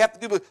to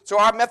do both. So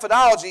our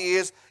methodology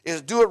is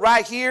do it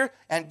right here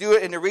and do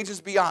it in the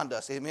regions beyond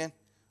us. Amen?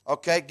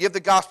 Okay? Give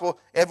the gospel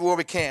everywhere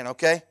we can.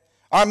 Okay?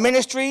 Our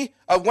ministry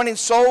of winning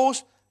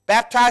souls,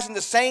 baptizing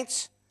the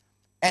saints,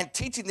 and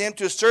teaching them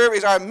to serve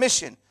is our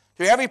mission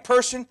to every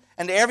person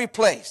and to every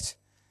place.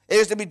 It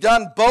is to be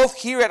done both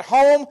here at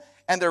home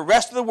and the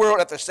rest of the world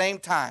at the same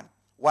time.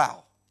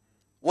 Wow.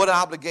 What an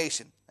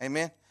obligation.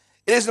 Amen.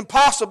 It is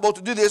impossible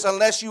to do this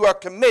unless you are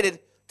committed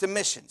to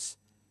missions.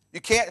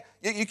 You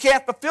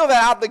can't fulfill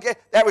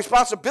that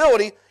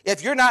responsibility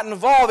if you're not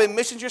involved in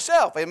missions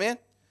yourself. Amen.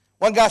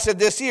 One guy said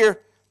this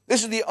here,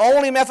 this is the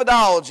only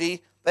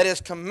methodology that is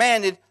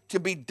commanded to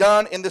be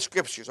done in the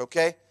Scriptures,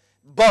 okay?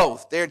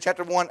 Both. There in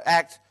chapter 1,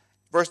 Acts,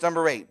 verse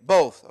number 8.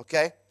 Both,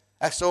 okay?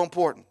 That's so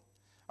important.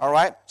 All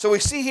right? So we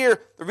see here,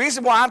 the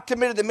reason why I'm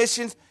committed to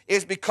missions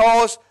is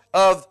because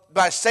of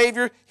my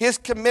Savior, His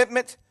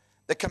commitment,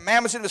 the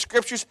commandments in the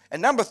Scriptures,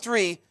 and number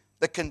 3,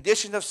 the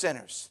condition of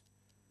sinners.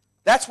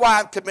 That's why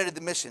I'm committed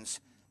to missions,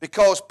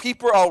 because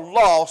people are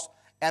lost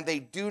and they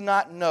do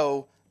not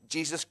know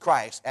Jesus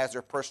Christ as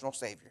their personal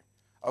Savior.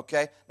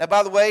 Okay? Now,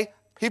 by the way,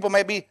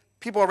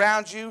 people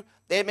around you,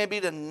 they may be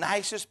the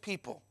nicest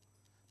people,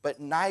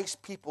 but nice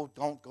people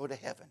don't go to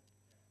heaven.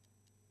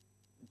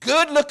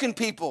 Good-looking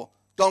people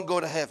don't go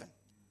to heaven.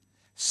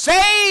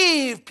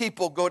 Saved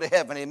people go to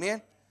heaven,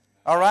 amen?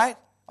 All right?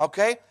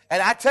 Okay?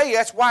 And I tell you,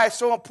 that's why it's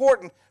so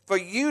important for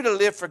you to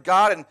live for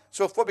God and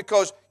so forth,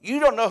 because you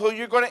don't know who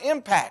you're going to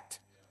impact.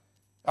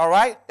 All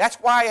right? That's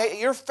why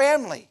your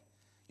family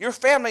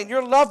and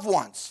your loved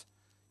ones,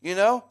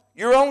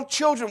 your own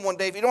children one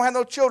day, if you don't have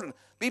no children,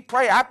 we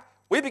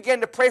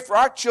began to pray for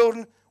our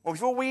children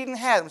before we even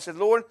had them. We said,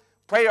 Lord,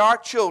 pray our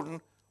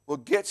children will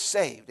get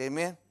saved.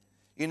 Amen?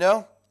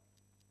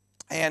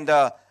 And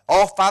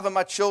all 5 of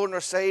my children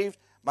are saved.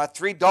 My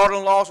 3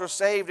 daughter-in-laws are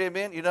saved.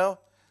 Amen?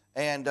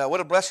 And what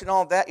a blessing,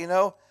 all of that, you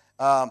know.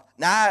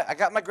 Now I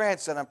got my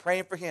grandson. I'm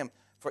praying for him,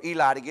 for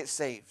Eli to get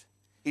saved.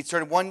 He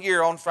turned 1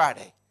 year on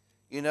Friday,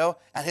 you know.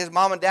 And his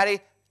mom and daddy,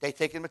 they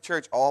take him to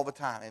church all the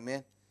time,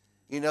 amen.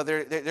 You know,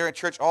 they're in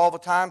church all the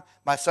time.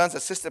 My son's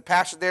assistant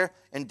pastor there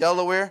in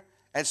Delaware.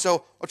 And so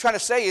what I'm trying to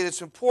say is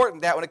it's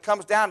important that when it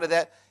comes down to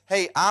that,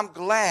 hey, I'm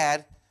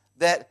glad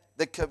that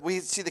we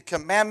see the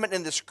commandment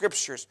in the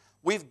Scriptures.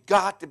 We've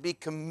got to be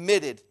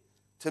committed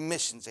to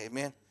missions,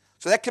 amen.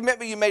 So that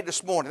commitment you made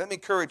this morning, let me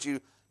encourage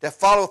you to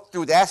follow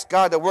through, to ask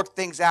God to work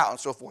things out and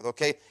so forth,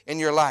 okay, in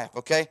your life,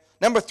 okay.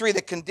 Number 3,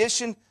 the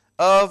condition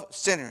of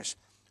sinners.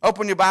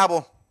 Open your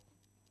Bible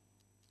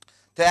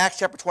to Acts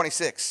chapter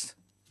 26.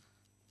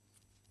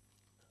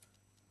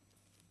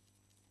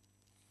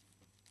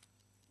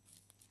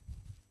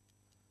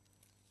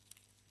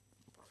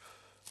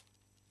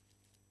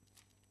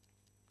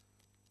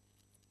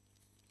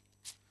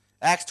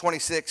 Acts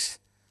 26,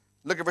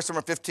 look at verse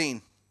number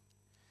 15.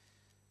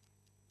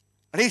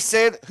 And he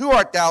said, who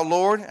art thou,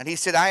 Lord? And he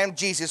said, I am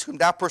Jesus, whom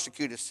thou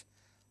persecutest.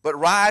 But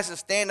rise and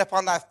stand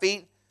upon thy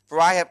feet, for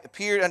I have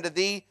appeared unto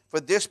thee for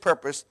this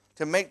purpose,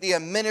 to make thee a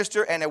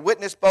minister and a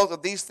witness both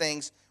of these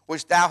things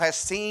which thou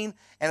hast seen,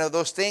 and of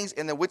those things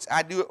in the which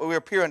I do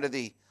appear unto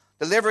thee,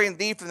 delivering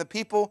thee from the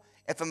people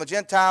and from the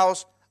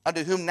Gentiles,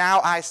 unto whom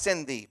now I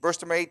send thee. Verse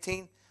number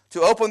 18,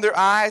 to open their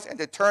eyes and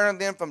to turn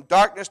them from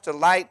darkness to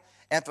light,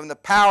 and from the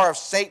power of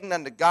Satan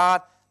unto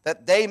God,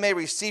 that they may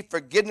receive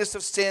forgiveness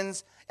of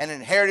sins and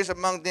inheritance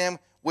among them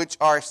which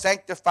are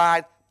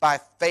sanctified by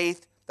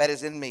faith that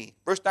is in me.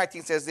 Verse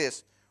 19 says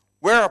this,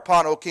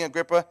 whereupon, O King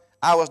Agrippa,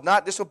 I was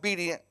not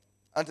disobedient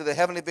unto the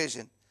heavenly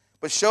vision,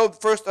 but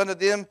showed first unto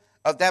them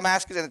of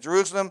Damascus and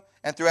Jerusalem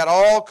and throughout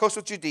all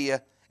coastal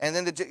Judea, and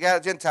then the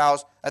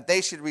Gentiles, that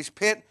they should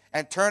repent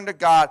and turn to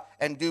God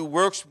and do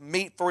works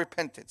meet for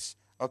repentance.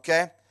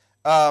 Okay?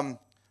 Turn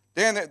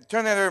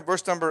there to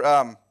verse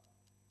number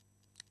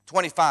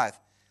 25.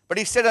 But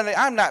he said unto me,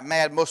 I'm not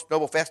mad, most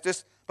noble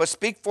Festus, but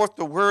speak forth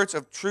the words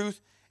of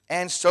truth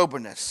and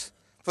soberness.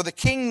 For the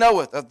king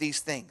knoweth of these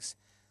things,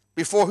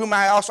 before whom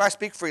I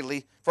speak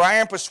freely. For I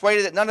am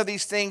persuaded that none of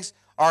these things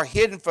are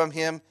hidden from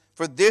him,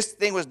 for this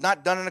thing was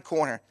not done in a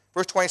corner.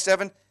 Verse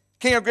 27,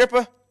 King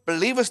Agrippa,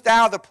 believest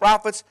thou the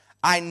prophets?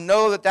 I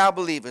know that thou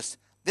believest.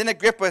 Then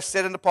Agrippa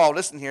said unto Paul,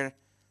 listen here,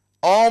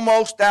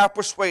 almost thou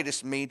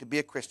persuadest me to be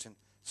a Christian.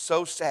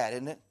 So sad,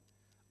 isn't it?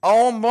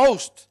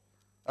 Almost.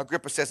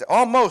 Agrippa says that.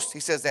 Almost, he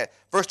says that.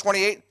 Verse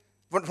 28,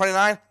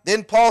 29,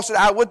 then Paul said,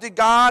 I would to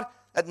God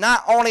that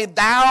not only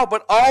thou,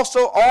 but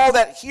also all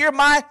that hear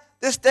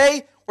this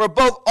day were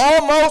both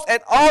almost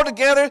and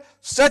altogether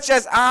such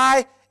as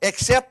I,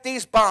 except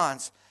these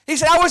bonds. He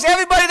said, I wish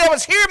everybody that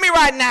was hearing me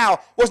right now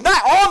was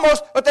not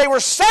almost, but they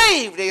were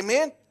saved,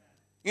 amen?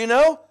 You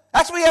know,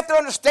 that's what you have to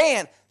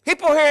understand.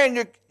 People here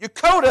in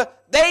Yokota,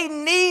 they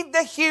need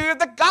to hear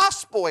the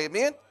gospel,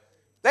 amen?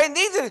 They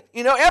need to,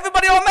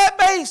 everybody on that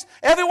base,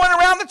 everyone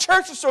around the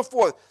church and so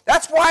forth.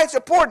 That's why it's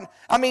important.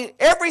 I mean,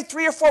 every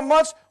 3 or 4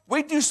 months,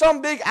 we do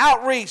some big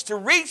outreach to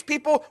reach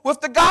people with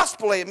the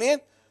gospel, amen?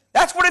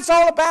 That's what it's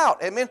all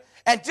about, amen?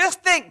 And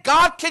just think,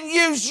 God can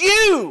use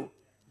you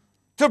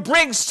to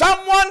bring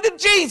someone to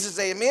Jesus,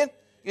 amen?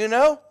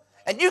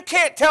 And you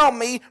can't tell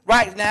me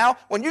right now,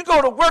 when you go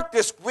to work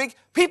this week,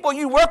 people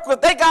you work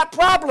with, they got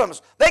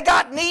problems. They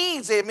got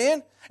needs,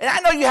 amen? And I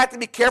know you have to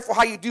be careful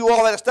how you do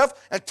all that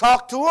stuff and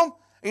talk to them.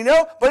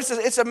 But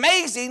it's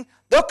amazing.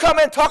 They'll come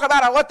in and talk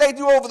about what they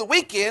do over the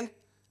weekend,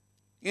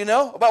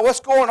 about what's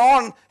going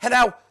on and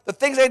how the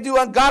things they do,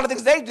 ungodly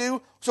things they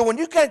do. So when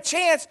you get a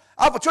chance,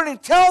 opportunity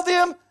to tell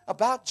them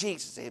about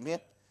Jesus, amen.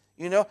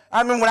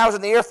 I remember when I was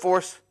in the Air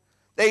Force,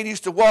 they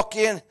used to walk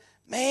in,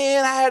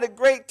 man, I had a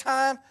great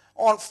time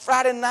on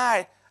Friday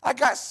night. I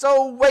got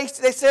so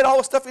wasted. They said all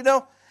the stuff, and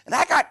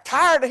I got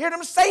tired of hearing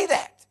them say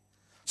that.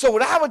 So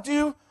what I would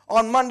do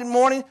on Monday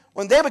morning,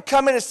 when they would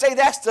come in and say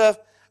that stuff,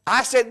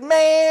 I said,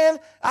 man,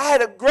 I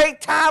had a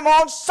great time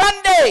on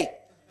Sunday.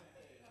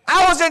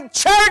 I was in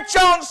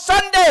church on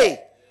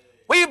Sunday.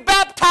 We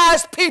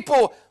baptized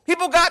people.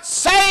 People got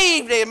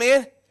saved,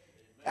 amen.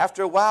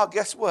 After a while,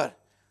 guess what?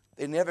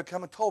 They never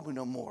come and told me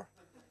no more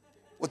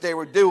what they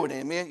were doing,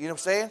 amen. You know what I'm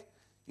saying?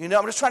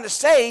 I'm just trying to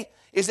say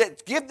is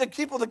that give the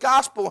people the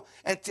gospel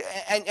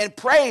and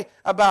pray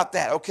about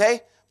that,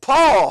 okay?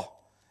 Paul,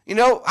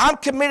 I'm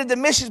committed to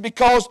missions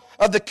because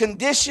of the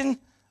condition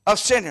of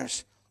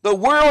sinners. The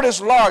world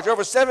is large,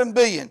 over 7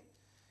 billion.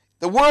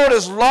 The world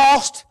is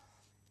lost,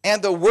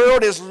 and the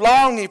world is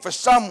longing for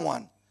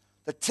someone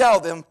to tell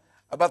them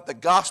about the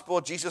gospel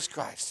of Jesus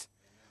Christ.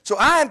 So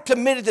I am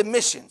committed to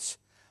missions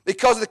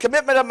because of the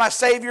commitment of my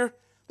Savior,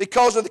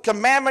 because of the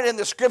commandment in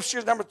the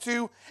Scriptures, number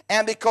 2,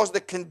 and because of the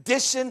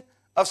condition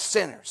of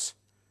sinners.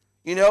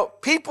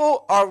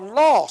 People are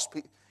lost,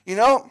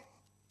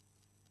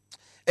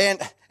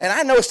 and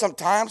I know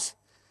sometimes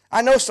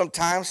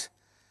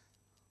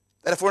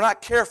that if we're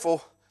not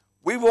careful,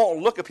 we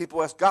won't look at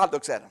people as God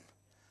looks at them.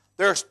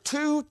 There's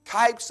 2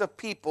 types of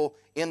people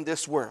in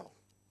this world.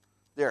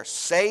 They're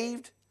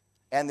saved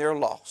and they're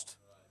lost.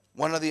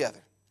 One or the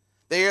other.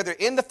 They're either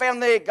in the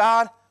family of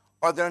God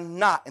or they're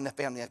not in the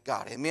family of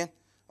God. Amen?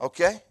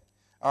 Okay?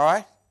 All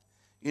right?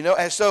 You know,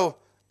 and so,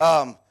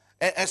 and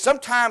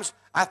sometimes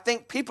I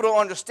think people don't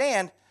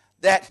understand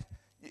that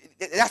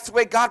that's the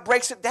way God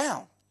breaks it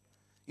down.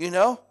 You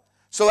know?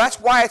 So that's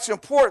why it's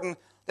important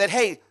that,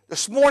 hey,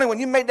 this morning when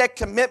you made that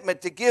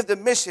commitment to give the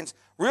missions,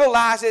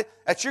 realize it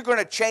that you're going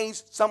to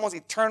change someone's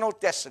eternal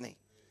destiny.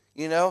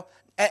 You know?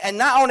 And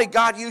not only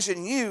God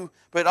using you,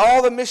 but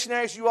all the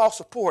missionaries you all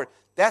support,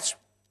 that's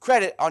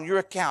credit on your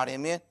account.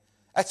 Amen?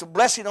 That's a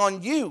blessing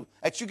on you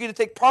that you get to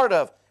take part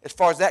of as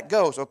far as that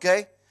goes,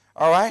 okay?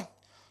 All right?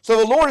 So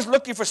the Lord is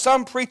looking for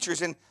some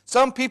preachers and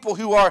some people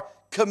who are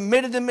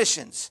committed to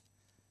missions.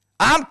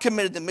 I'm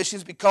committed to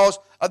missions because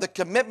of the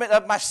commitment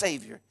of my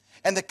Savior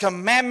and the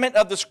commandment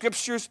of the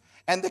Scriptures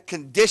and the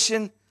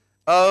condition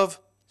of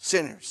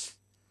sinners.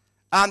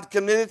 I'm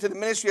committed to the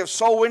ministry of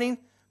soul winning,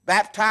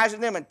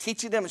 baptizing them and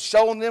teaching them and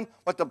showing them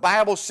what the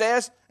Bible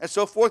says and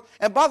so forth.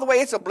 And by the way,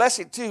 it's a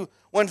blessing too.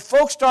 When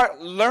folks start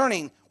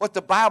learning what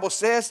the Bible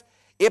says,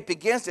 it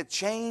begins to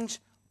change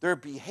their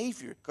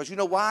behavior. Because you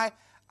know why?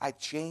 I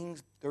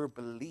changed their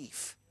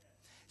belief.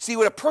 See,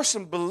 what a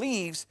person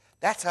believes,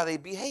 that's how they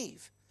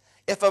behave.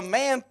 If a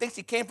man thinks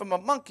he came from a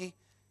monkey,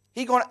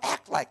 he's going to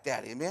act like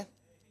that, amen?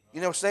 You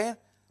know what I'm saying?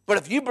 But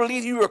if you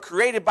believe you were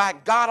created by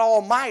God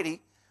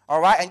Almighty, all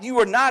right, and you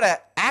were not an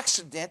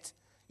accident,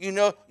 you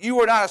know, you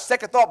were not a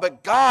second thought,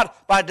 but God,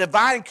 by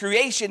divine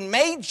creation,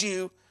 made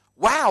you.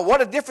 Wow,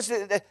 what a difference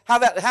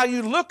how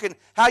you look and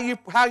how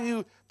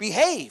you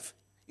behave.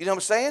 You know what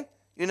I'm saying?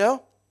 You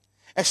know?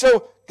 And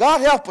so,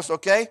 God help us,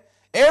 okay?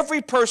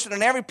 Every person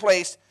in every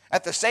place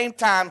at the same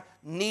time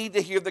need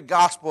to hear the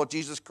gospel of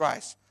Jesus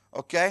Christ,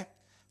 okay?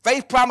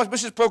 Faith Promise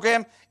Missions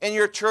Program in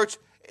your church,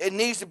 it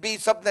needs to be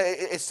something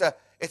that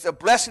it's a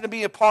blessing to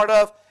be a part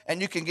of, and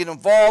you can get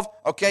involved,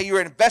 okay?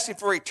 You're investing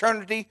for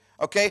eternity,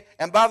 okay?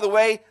 And by the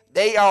way,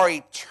 they are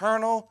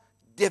eternal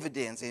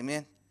dividends,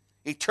 amen?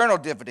 Eternal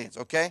dividends,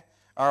 okay?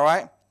 All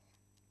right?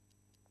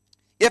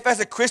 If as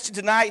a Christian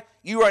tonight,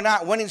 you are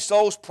not winning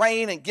souls,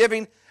 praying and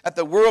giving that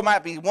the world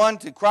might be won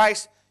to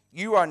Christ,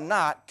 you are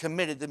not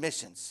committed to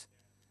missions.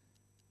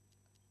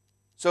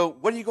 So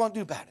what are you going to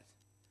do about it?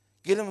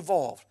 Get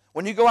involved.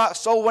 When you go out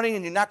soul winning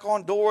and you knock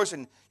on doors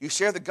and you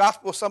share the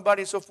gospel with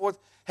somebody and so forth,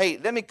 hey,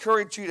 let me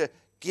encourage you to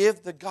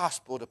give the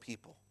gospel to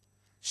people.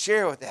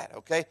 Share with that,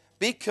 okay?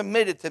 Be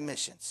committed to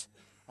missions,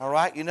 all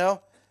right, you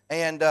know?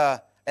 And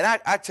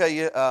I tell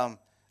you,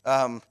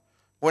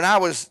 when I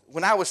was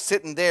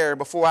sitting there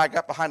before I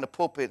got behind the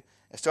pulpit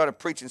and started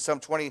preaching some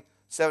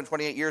 27,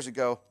 28 years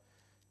ago,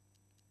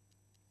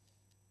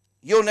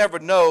 you'll never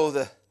know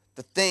the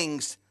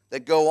things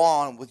that go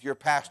on with your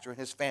pastor and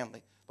his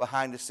family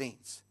behind the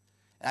scenes.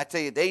 And I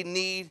tell you, they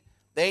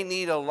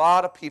need a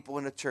lot of people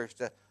in the church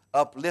to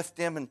uplift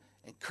them and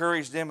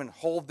encourage them and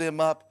hold them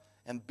up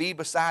and be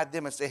beside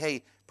them and say,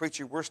 hey,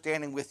 preacher, we're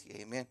standing with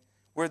you, amen.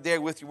 We're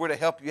there with you. We're to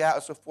help you out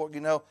and so forth,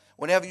 you know.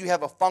 Whenever you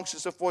have a function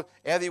and so forth,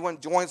 everyone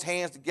joins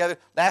hands together.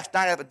 Last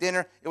night at the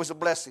dinner, it was a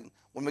blessing.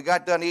 When we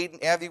got done eating,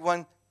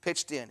 everyone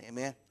pitched in,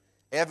 amen.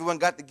 Everyone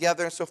got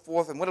together and so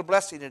forth, and what a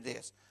blessing it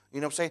is.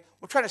 You know what I'm saying?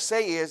 What I'm trying to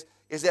say is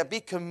that be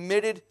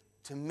committed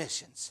to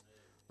missions.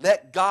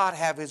 Let God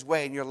have his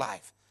way in your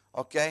life,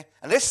 okay?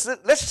 And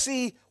let's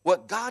see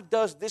what God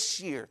does this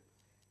year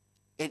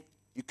at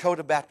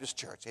Yokota Baptist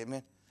Church,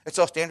 amen? Let's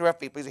all stand to our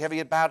feet, please. Every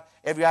head bowed,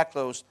 every eye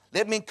closed.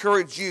 Let me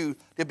encourage you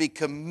to be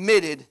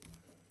committed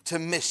to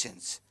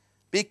missions.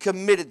 Be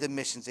committed to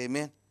missions,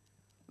 amen?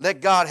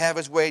 Let God have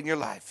his way in your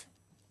life.